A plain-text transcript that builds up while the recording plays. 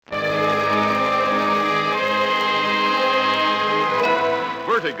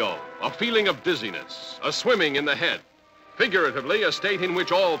Vertigo, a feeling of dizziness, a swimming in the head. Figuratively, a state in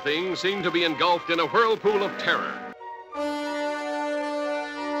which all things seem to be engulfed in a whirlpool of terror.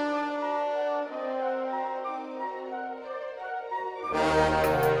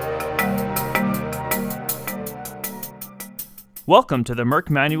 Welcome to the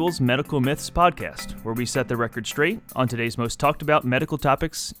Merck Manual's Medical Myths podcast, where we set the record straight on today's most talked about medical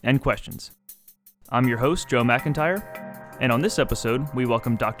topics and questions. I'm your host, Joe McIntyre, and on this episode, we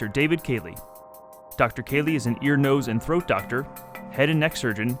welcome Dr. David Cayley. Dr. Cayley is an ear, nose, and throat doctor, head and neck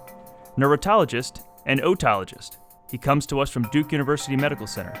surgeon, neurotologist, and otologist. He comes to us from Duke University Medical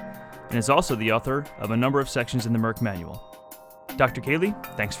Center and is also the author of a number of sections in the Merck Manual. Dr. Cayley,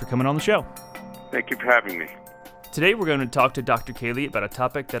 thanks for coming on the show. Thank you for having me. Today we're going to talk to Dr. Cayley about a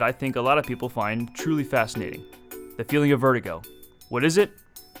topic that I think a lot of people find truly fascinating, the feeling of vertigo. What is it?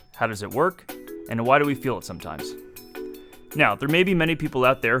 How does it work? And why do we feel it sometimes? Now, there may be many people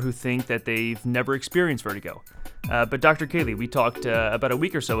out there who think that they've never experienced vertigo. But Dr. Cayley, we talked about a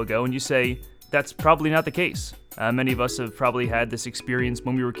week or so ago, and you say that's probably not the case. Many of us have probably had this experience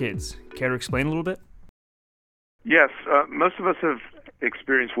when we were kids. Care to explain a little bit? Yes, most of us have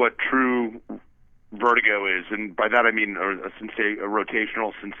experienced what true vertigo is, and by that I mean a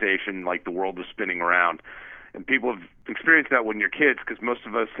rotational sensation like the world is spinning around. And people have experienced that when you're kids, because most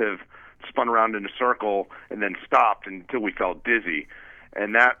of us have spun around in a circle and then stopped until we felt dizzy.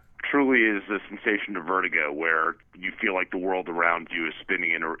 And that truly is the sensation of vertigo, where you feel like the world around you is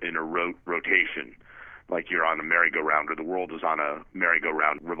spinning in a rotation, like you're on a merry-go-round, or the world is on a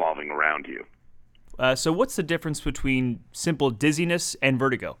merry-go-round revolving around you. So what's the difference between simple dizziness and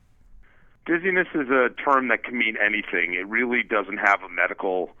vertigo? Dizziness is a term that can mean anything. It really doesn't have a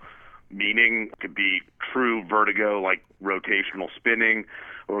medical meaning. It could be true vertigo, like rotational spinning,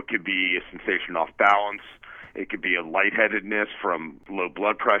 or it could be a sensation off balance. It could be a lightheadedness from low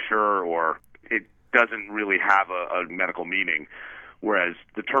blood pressure, or it doesn't really have a medical meaning. Whereas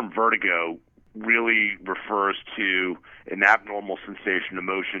the term vertigo really refers to an abnormal sensation of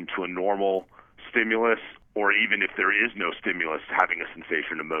motion to a normal stimulus, or even if there is no stimulus, having a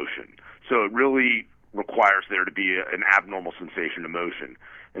sensation of motion. So it really requires there to be an abnormal sensation of motion.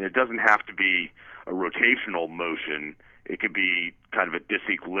 And it doesn't have to be a rotational motion. It could be kind of a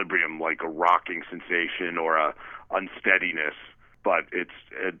disequilibrium, like a rocking sensation or a unsteadiness, but it's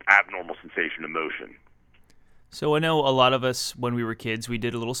an abnormal sensation of motion. So I know a lot of us, when we were kids, we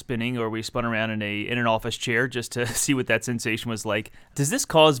did a little spinning, or we spun around in an office chair just to see what that sensation was like. Does this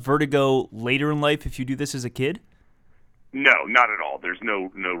cause vertigo later in life if you do this as a kid? No, not at all. There's no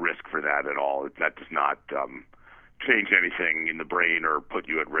risk for that at all. That does not change anything in the brain or put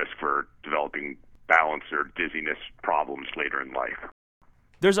you at risk for developing balance or dizziness problems later in life.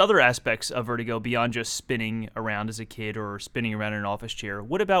 There's other aspects of vertigo beyond just spinning around as a kid or spinning around in an office chair.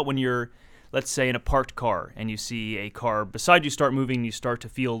 What about when you're, let's say, in a parked car and you see a car beside you start moving and you start to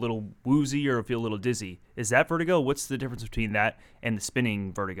feel a little woozy or feel a little dizzy? Is that vertigo? What's the difference between that and the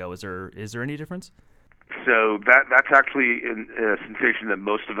spinning vertigo? Is there any difference? So that's actually a sensation that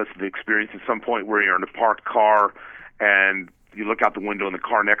most of us have experienced at some point, where you're in a parked car and you look out the window and the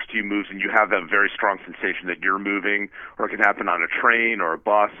car next to you moves, and you have that very strong sensation that you're moving, or it can happen on a train or a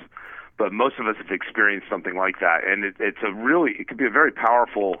bus. But most of us have experienced something like that, and it could be a very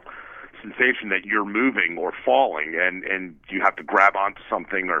powerful sensation that you're moving or falling, and you have to grab onto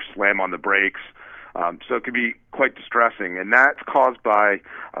something or slam on the brakes. So it can be quite distressing, and that's caused by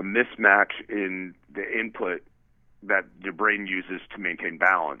a mismatch in the input that your brain uses to maintain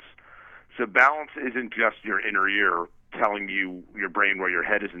balance. So balance isn't just your inner ear telling your brain where your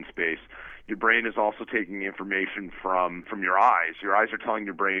head is in space. Your brain is also taking information from your eyes. Your eyes are telling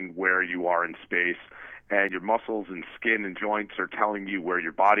your brain where you are in space, and your muscles and skin and joints are telling you where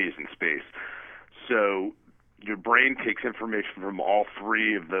your body is in space. So your brain takes information from all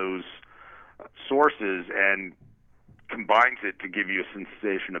three of those sources and combines it to give you a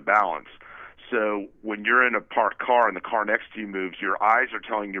sensation of balance. So when you're in a parked car and the car next to you moves, your eyes are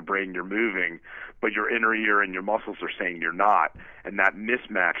telling your brain you're moving, but your inner ear and your muscles are saying you're not, and that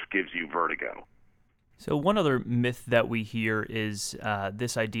mismatch gives you vertigo. So one other myth that we hear is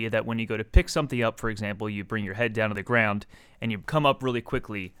this idea that when you go to pick something up, for example, you bring your head down to the ground and you come up really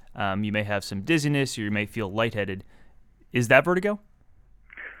quickly, you may have some dizziness or you may feel lightheaded. Is that vertigo?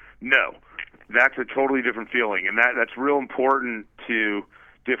 No, that's a totally different feeling, and that's real important to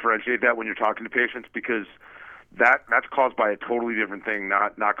differentiate that when you're talking to patients, because that's caused by a totally different thing,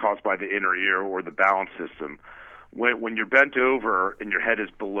 not caused by the inner ear or the balance system. When you're bent over and your head is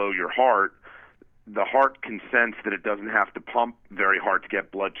below your heart, the heart can sense that it doesn't have to pump very hard to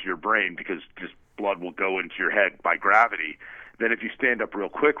get blood to your brain, because just blood will go into your head by gravity. Then if you stand up real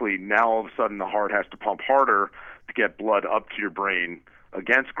quickly, now all of a sudden the heart has to pump harder to get blood up to your brain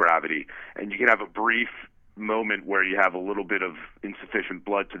against gravity. And you can have a brief moment where you have a little bit of insufficient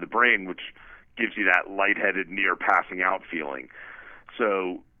blood to the brain, which gives you that lightheaded, near passing out feeling.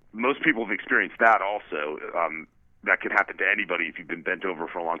 So most people have experienced that also. That could happen to anybody if you've been bent over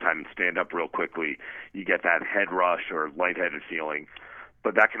for a long time and stand up real quickly. You get that head rush or lightheaded feeling.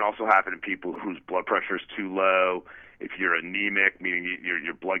 But that can also happen to people whose blood pressure is too low, if you're anemic, meaning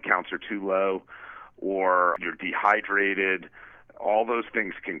your blood counts are too low, or you're dehydrated. All those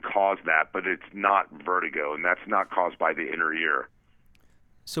things can cause that, but it's not vertigo, and that's not caused by the inner ear.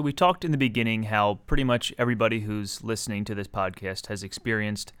 So we talked in the beginning how pretty much everybody who's listening to this podcast has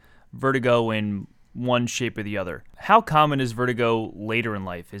experienced vertigo in one shape or the other. How common is vertigo later in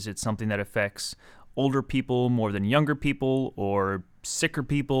life? Is it something that affects older people more than younger people, or sicker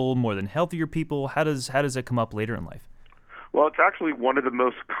people more than healthier people? How does it come up later in life? Well, it's actually one of the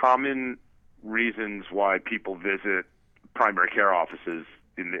most common reasons why people visit primary care offices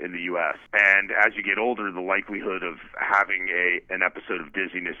in the U.S. And as you get older, the likelihood of having an episode of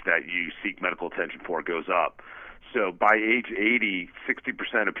dizziness that you seek medical attention for goes up. So by age 80,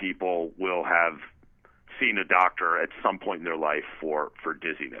 60% of people will have seen a doctor at some point in their life for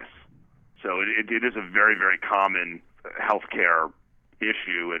dizziness. So it is a very, very common healthcare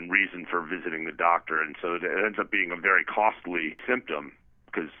issue and reason for visiting the doctor. And so it ends up being a very costly symptom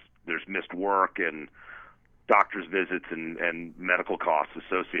because there's missed work and doctor's visits and medical costs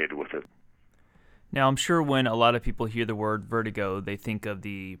associated with it. Now, I'm sure when a lot of people hear the word vertigo, they think of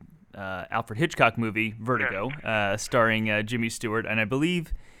the Alfred Hitchcock movie Vertigo, starring Jimmy Stewart. And I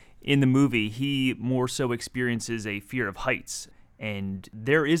believe in the movie, he more so experiences a fear of heights. And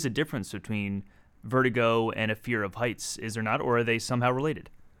there is a difference between vertigo and a fear of heights, is there not? Or are they somehow related?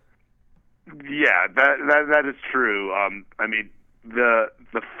 Yeah, that is true. I mean, the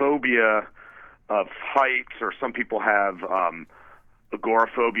phobia of heights, or some people have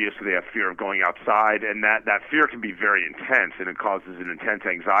agoraphobia, so they have fear of going outside, and that fear can be very intense, and it causes an intense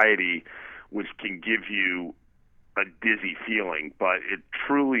anxiety, which can give you a dizzy feeling, but it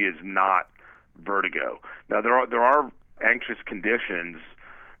truly is not vertigo. Now, there are anxious conditions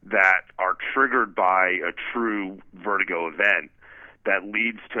that are triggered by a true vertigo event that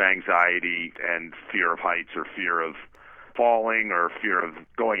leads to anxiety and fear of heights or fear of falling or fear of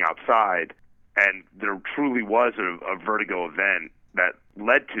going outside. And there truly was a vertigo event that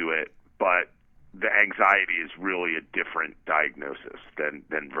led to it, but the anxiety is really a different diagnosis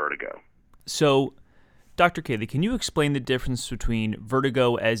than vertigo. So, Dr. Cayley, can you explain the difference between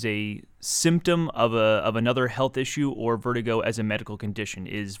vertigo as a symptom of another health issue or vertigo as a medical condition?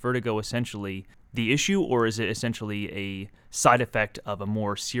 Is vertigo essentially the issue, or is it essentially a side effect of a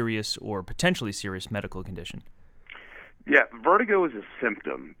more serious or potentially serious medical condition? Yeah, vertigo is a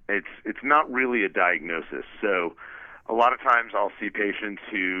symptom. It's not really a diagnosis. So a lot of times I'll see patients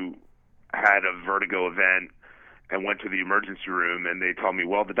who had a vertigo event and went to the emergency room, and they tell me,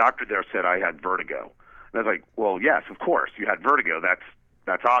 well, the doctor there said I had vertigo. And I was like, well, yes, of course, you had vertigo.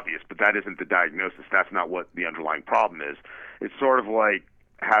 That's obvious, but that isn't the diagnosis. That's not what the underlying problem is. It's sort of like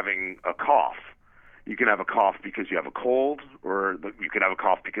having a cough. You can have a cough because you have a cold, or you can have a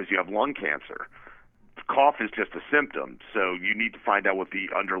cough because you have lung cancer. Cough is just a symptom, so you need to find out what the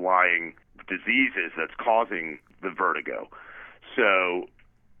underlying disease is that's causing the vertigo. So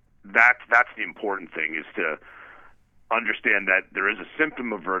that's the important thing, is to understand that there is a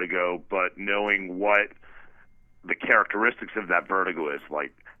symptom of vertigo, but knowing what the characteristics of that vertigo is,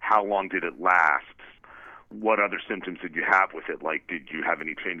 like how long did it last, what other symptoms did you have with it, like did you have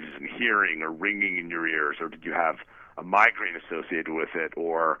any changes in hearing or ringing in your ears, or did you have a migraine associated with it,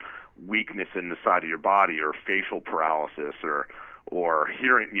 or weakness in the side of your body, or facial paralysis, or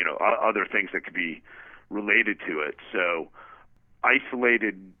hearing, other things that could be related to it. So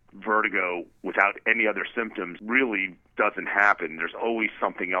isolated vertigo without any other symptoms really doesn't happen. There's always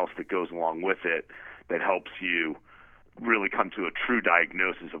something else that goes along with it that helps you really come to a true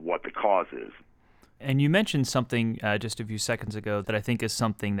diagnosis of what the cause is. And you mentioned something just a few seconds ago that I think is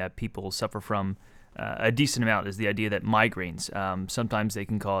something that people suffer from a decent amount, is the idea that migraines, sometimes they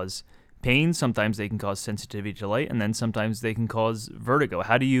can cause pain, sometimes they can cause sensitivity to light, and then sometimes they can cause vertigo.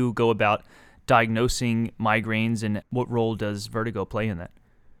 How do you go about diagnosing migraines, and what role does vertigo play in that?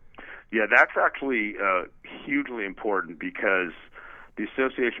 Yeah, that's actually hugely important, because the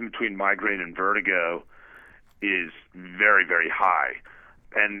association between migraine and vertigo is very, very high.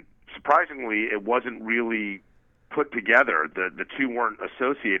 And surprisingly, it wasn't really put together. The two weren't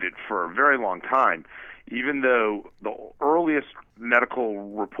associated for a very long time, even though the earliest medical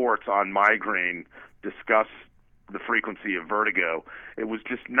reports on migraine discuss the frequency of vertigo. It was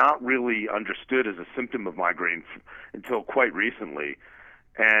just not really understood as a symptom of migraine until quite recently.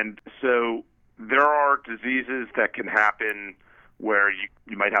 And so there are diseases that can happen where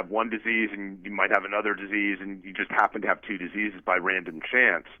you might have one disease and you might have another disease, and you just happen to have two diseases by random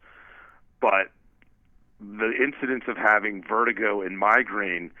chance. But the incidence of having vertigo and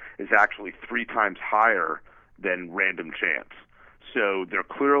migraine is actually 3 times higher than random chance. So there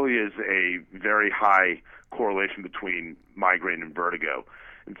clearly is a very high correlation between migraine and vertigo.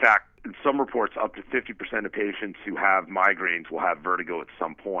 In fact, in some reports, up to 50% of patients who have migraines will have vertigo at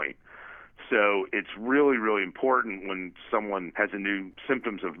some point. So it's really, really important when someone has new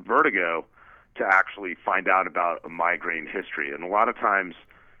symptoms of vertigo to actually find out about a migraine history. And a lot of times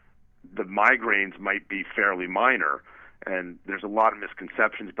the migraines might be fairly minor, and there's a lot of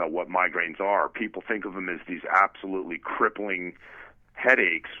misconceptions about what migraines are. People think of them as these absolutely crippling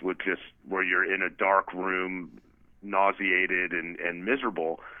headaches where you're in a dark room, nauseated and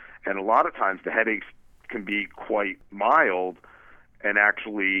miserable. And a lot of times the headaches can be quite mild, and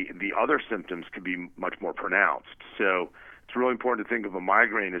actually the other symptoms can be much more pronounced. So it's really important to think of a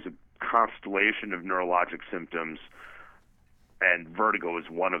migraine as a constellation of neurologic symptoms, and vertigo is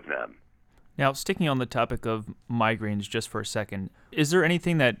one of them. Now, sticking on the topic of migraines just for a second, is there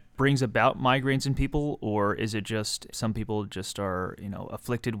anything that brings about migraines in people, or is it just some people just are,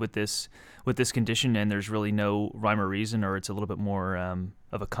 afflicted with this condition and there's really no rhyme or reason, or it's a little bit more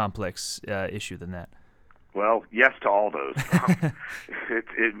of a complex issue than that? Well, yes to all those.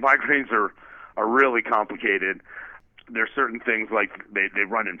 Migraines are really complicated. There's certain things like they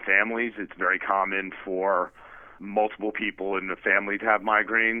run in families. It's very common for multiple people in the family to have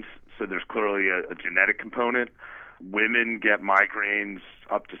migraines, so there's clearly a genetic component. Women get migraines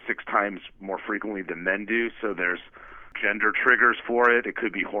up to 6 times more frequently than men do, so there's gender triggers for it. It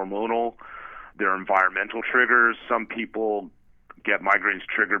could be hormonal. There are environmental triggers. Some people get migraines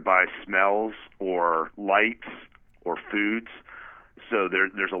triggered by smells or lights or foods. So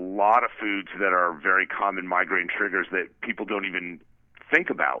there's a lot of foods that are very common migraine triggers that people don't even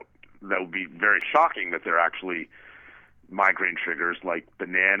think about. That would be very shocking that they're actually migraine triggers, like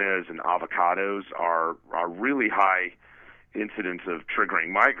bananas and avocados are really high incidence of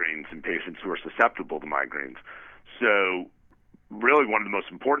triggering migraines in patients who are susceptible to migraines. So really one of the most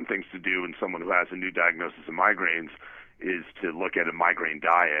important things to do in someone who has a new diagnosis of migraines is to look at a migraine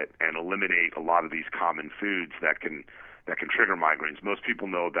diet and eliminate a lot of these common foods that can trigger migraines. Most people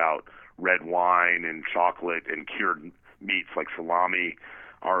know about red wine and chocolate and cured meats like salami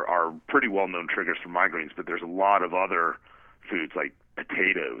are pretty well-known triggers for migraines, but there's a lot of other foods like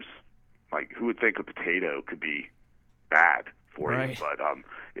potatoes. Like, who would think a potato could be bad for you? But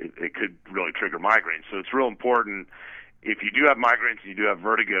it could really trigger migraines. So it's real important, if you do have migraines and you do have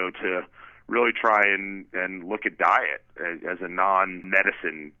vertigo, to really try and look at diet as a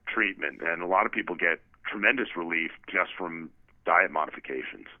non-medicine treatment. And a lot of people get tremendous relief just from diet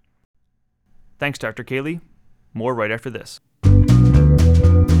modifications. Thanks, Dr. Cayley. More right after this.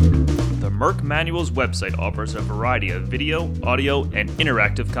 The Merck Manuals website offers a variety of video, audio, and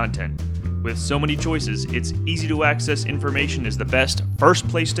interactive content. With so many choices, it's easy to access information is the best first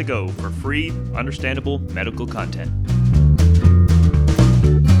place to go for free, understandable medical content.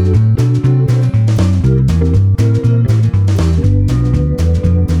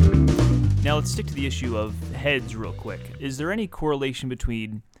 Now let's stick to the issue of heads real quick. Is there any correlation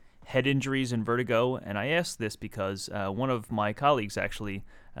between head injuries and vertigo? And I ask this because one of my colleagues actually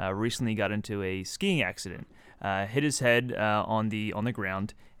recently got into a skiing accident, hit his head on the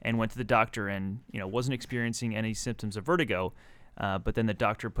ground, and went to the doctor, and wasn't experiencing any symptoms of vertigo. But then the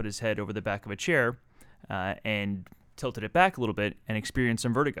doctor put his head over the back of a chair and tilted it back a little bit and experienced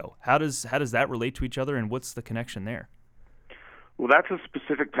some vertigo. How does that relate to each other, and what's the connection there? Well, that's a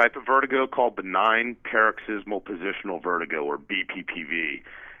specific type of vertigo called benign paroxysmal positional vertigo, or BPPV.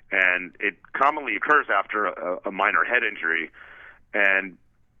 And it commonly occurs after a minor head injury. And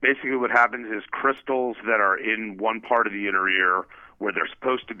basically what happens is crystals that are in one part of the inner ear where they're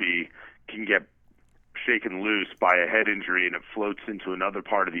supposed to be can get shaken loose by a head injury, and it floats into another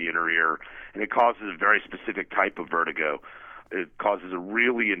part of the inner ear, and it causes a very specific type of vertigo. It causes a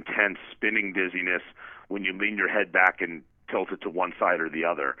really intense spinning dizziness when you lean your head back and tilt it to one side or the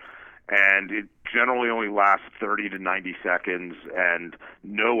other. And it generally only lasts 30 to 90 seconds, and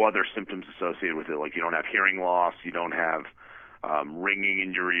no other symptoms associated with it. Like, you don't have hearing loss, you don't have ringing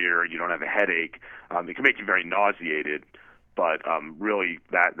in your ear, you don't have a headache. It can make you very nauseated, but really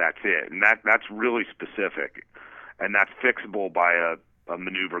that's it. And that's really specific. And that's fixable by a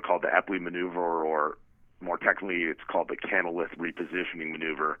maneuver called the Epley maneuver, or more technically it's called the canalith repositioning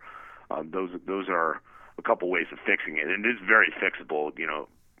maneuver. Those are a couple ways of fixing it, and it is very fixable.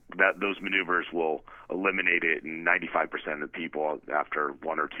 That those maneuvers will eliminate it in 95% of people after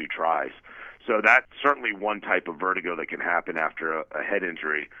one or two tries. So that's certainly one type of vertigo that can happen after a head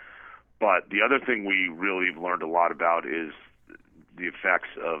injury. But the other thing we really have learned a lot about is the effects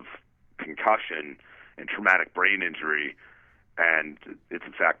of concussion and traumatic brain injury and its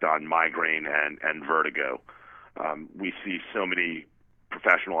effect on migraine and vertigo. We see so many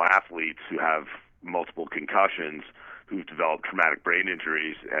professional athletes who have multiple concussions who've developed traumatic brain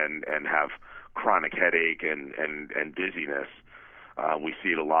injuries and have chronic headache and dizziness. We see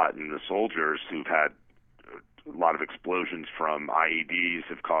it a lot in the soldiers who've had a lot of explosions from IEDs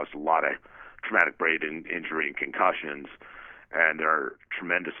have caused a lot of traumatic brain injury and concussions, and there are a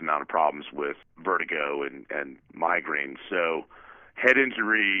tremendous amount of problems with vertigo and migraine. So head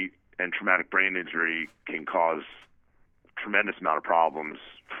injury and traumatic brain injury can cause tremendous amount of problems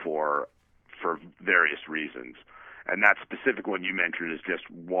for various reasons. And that specific one you mentioned is just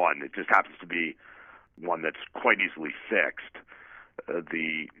one. It just happens to be one that's quite easily fixed.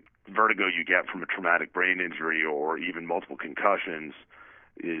 The vertigo you get from a traumatic brain injury or even multiple concussions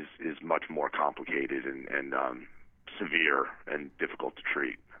is much more complicated and severe and difficult to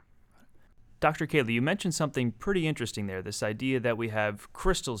treat. Dr. Cayley, you mentioned something pretty interesting there, this idea that we have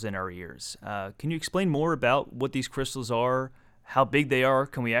crystals in our ears. Can you explain more about what these crystals are, how big they are?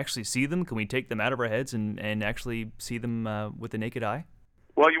 Can we actually see them? Can we take them out of our heads and actually see them with the naked eye?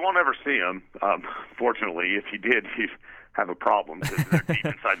 Well, you won't ever see them. Fortunately, if you did, you'd have a problem because they're deep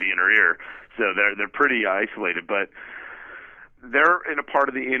inside the inner ear. So they're pretty isolated, but they're in a part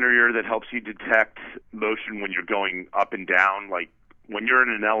of the inner ear that helps you detect motion when you're going up and down. Like when you're in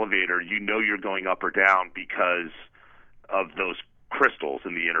an elevator, you know you're going up or down because of those crystals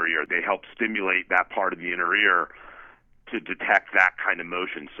in the inner ear. They help stimulate that part of the inner ear to detect that kind of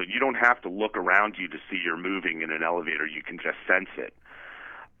motion. So you don't have to look around you to see you're moving in an elevator. You can just sense it.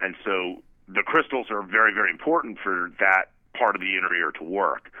 And so the crystals are very, very important for that part of the inner ear to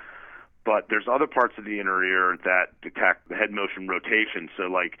work. But there's other parts of the inner ear that detect the head motion rotation. So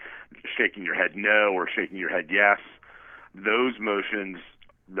like shaking your head no or shaking your head yes, those motions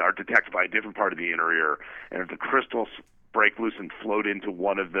are detected by a different part of the inner ear. And if the crystals break loose and float into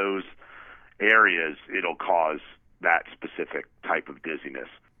one of those areas, it'll cause that specific type of dizziness.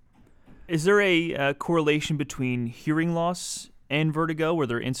 Is there a correlation between hearing loss and vertigo? Were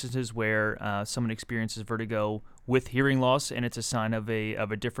there instances where someone experiences vertigo with hearing loss and it's a sign of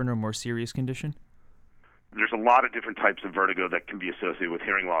a different or more serious condition? There's a lot of different types of vertigo that can be associated with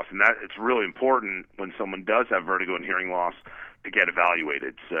hearing loss, and that it's really important when someone does have vertigo and hearing loss to get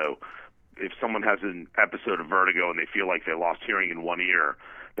evaluated. So if someone has an episode of vertigo and they feel like they lost hearing in one ear,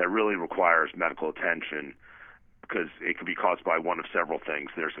 that really requires medical attention because it can be caused by one of several things.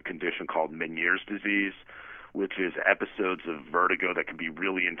 There's a condition called Meniere's disease, which is episodes of vertigo that can be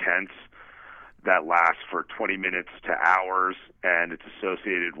really intense, that lasts for 20 minutes to hours, and it's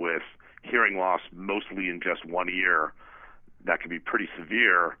associated with hearing loss mostly in just one ear that can be pretty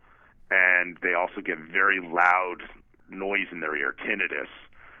severe, and they also get very loud noise in their ear. Tinnitus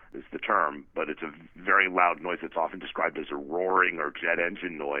is the term, but it's a very loud noise that's often described as a roaring or jet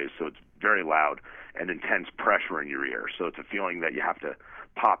engine noise, so it's very loud and intense pressure in your ear. So it's a feeling that you have to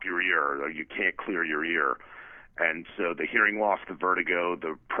pop your ear or you can't clear your ear. And so the hearing loss, the vertigo,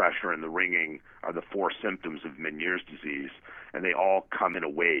 the pressure, and the ringing are the four symptoms of Meniere's disease, and they all come in a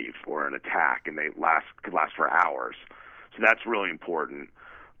wave or an attack, and they could last for hours. So that's really important.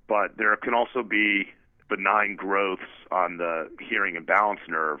 But there can also be benign growths on the hearing and balance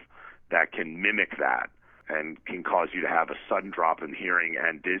nerve that can mimic that and can cause you to have a sudden drop in hearing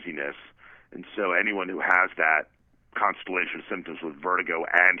and dizziness. And so anyone who has that constellation of symptoms with vertigo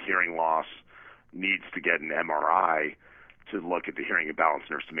and hearing loss needs to get an MRI to look at the hearing and balance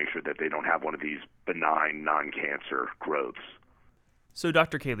nerves to make sure that they don't have one of these benign non-cancer growths. So,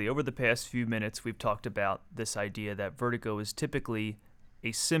 Dr. Cayley, over the past few minutes, we've talked about this idea that vertigo is typically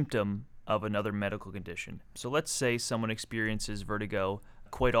a symptom of another medical condition. So let's say someone experiences vertigo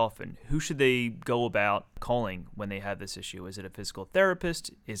quite often. Who should they go about calling when they have this issue? Is it a physical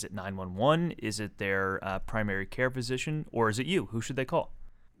therapist? Is it 911? Is it their primary care physician? Or is it you? Who should they call?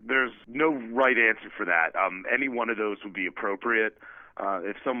 There's no right answer for that. Any one of those would be appropriate.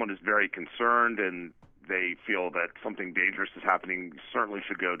 If someone is very concerned and they feel that something dangerous is happening, certainly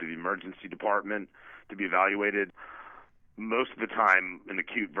should go to the emergency department to be evaluated. Most of the time, an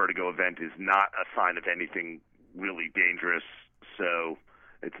acute vertigo event is not a sign of anything really dangerous, so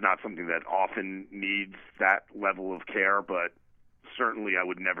it's not something that often needs that level of care, but certainly I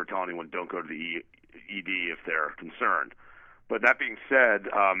would never tell anyone don't go to the ED if they're concerned. But that being said,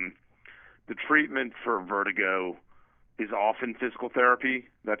 The treatment for vertigo is often physical therapy.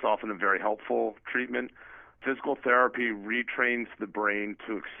 That's often a very helpful treatment. Physical therapy retrains the brain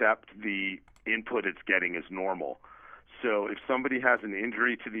to accept the input it's getting as normal. So if somebody has an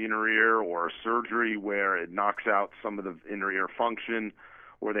injury to the inner ear or a surgery where it knocks out some of the inner ear function,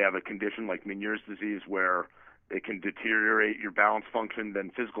 or they have a condition like Meniere's disease where it can deteriorate your balance function,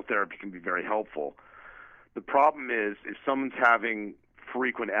 then physical therapy can be very helpful. The problem is if someone's having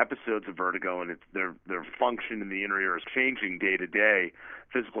frequent episodes of vertigo and their function in the inner ear is changing day to day,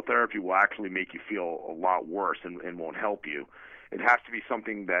 physical therapy will actually make you feel a lot worse and won't help you. It has to be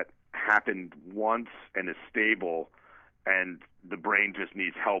something that happened once and is stable, and the brain just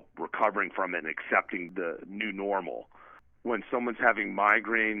needs help recovering from it and accepting the new normal. When someone's having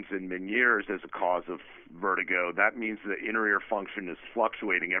migraines and Meniere's as a cause of vertigo, that means the inner ear function is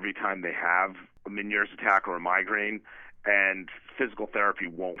fluctuating every time they have a Meniere's attack or a migraine, and physical therapy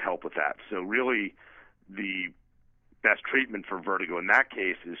won't help with that. So really, the best treatment for vertigo in that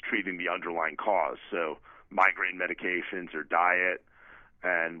case is treating the underlying cause. So migraine medications or diet,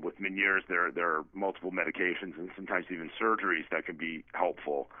 and with Meniere's, there are multiple medications and sometimes even surgeries that can be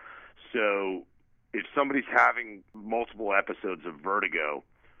helpful. So if somebody's having multiple episodes of vertigo,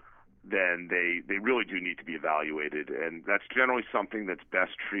 then they really do need to be evaluated, and that's generally something that's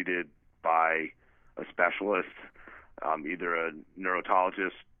best treated by a specialist, either a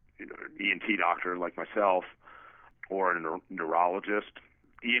neurologist, ENT doctor like myself, or a neurologist.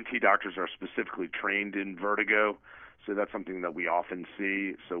 ENT doctors are specifically trained in vertigo, so that's something that we often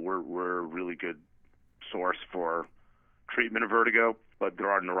see. So we're a really good source for treatment of vertigo, but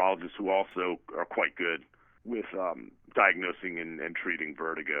there are neurologists who also are quite good with diagnosing and treating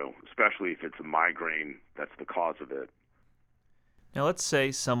vertigo, especially if it's a migraine that's the cause of it. Now, let's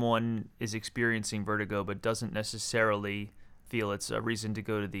say someone is experiencing vertigo but doesn't necessarily feel it's a reason to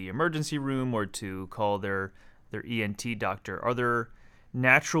go to the emergency room or to call their ENT doctor. Are there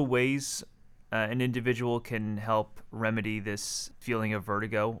natural ways an individual can help remedy this feeling of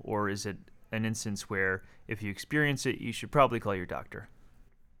vertigo, or is it an instance where if you experience it, you should probably call your doctor?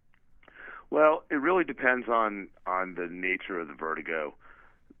 Well, it really depends on the nature of the vertigo.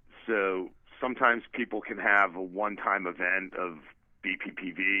 So sometimes people can have a one-time event of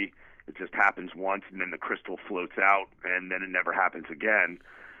BPPV. It just happens once, and then the crystal floats out, and then it never happens again.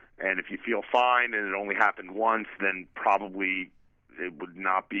 And if you feel fine and it only happened once, then probably it would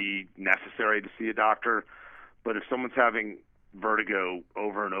not be necessary to see a doctor. But if someone's having vertigo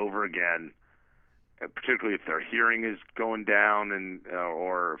over and over again, particularly if their hearing is going down and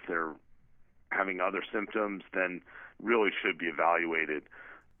or if they're having other symptoms, then really should be evaluated.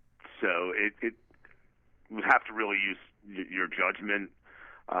 So it would have to really use your judgment.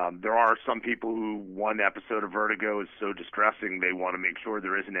 There are some people who one episode of vertigo is so distressing they want to make sure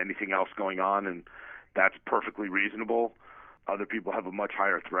there isn't anything else going on, and that's perfectly reasonable. Other people have a much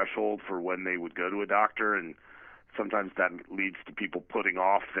higher threshold for when they would go to a doctor, and sometimes that leads to people putting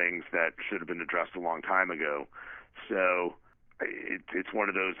off things that should have been addressed a long time ago. So it's one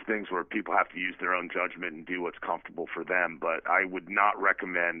of those things where people have to use their own judgment and do what's comfortable for them, but I would not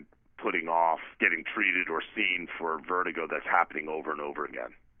recommend putting off getting treated or seen for vertigo that's happening over and over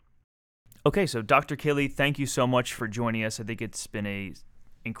again. Okay, so Dr. Cayley, thank you so much for joining us. I think it's been a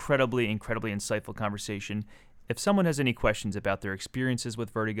incredibly insightful conversation. If someone has any questions about their experiences with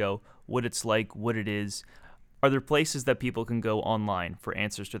vertigo, what it's like, what it is, are there places that people can go online for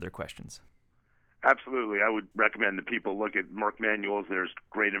answers to their questions? Absolutely. I would recommend that people look at Merck manuals. There's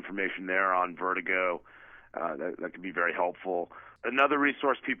great information there on vertigo. That can be very helpful. Another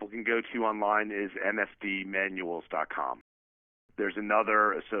resource people can go to online is msdmanuals.com. There's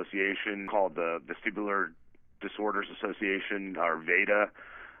another association called the Vestibular Disorders Association, or VEDA,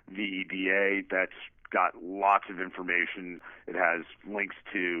 VEDA, that's got lots of information. It has links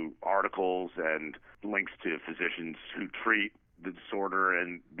to articles and links to physicians who treat the disorder,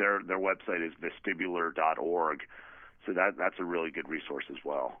 and their website is vestibular.org. So that's a really good resource as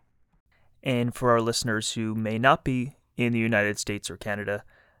well. And for our listeners who may not be in the United States or Canada,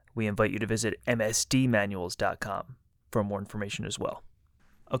 we invite you to visit msdmanuals.com for more information as well.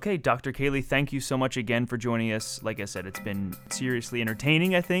 Okay, Dr. Cayley, thank you so much again for joining us. Like I said, it's been seriously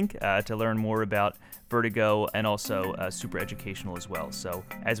entertaining, I think, to learn more about vertigo, and also super educational as well. So,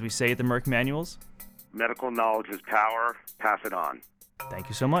 as we say at the Merck Manuals, medical knowledge is power. Pass it on. Thank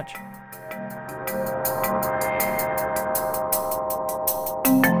you so much.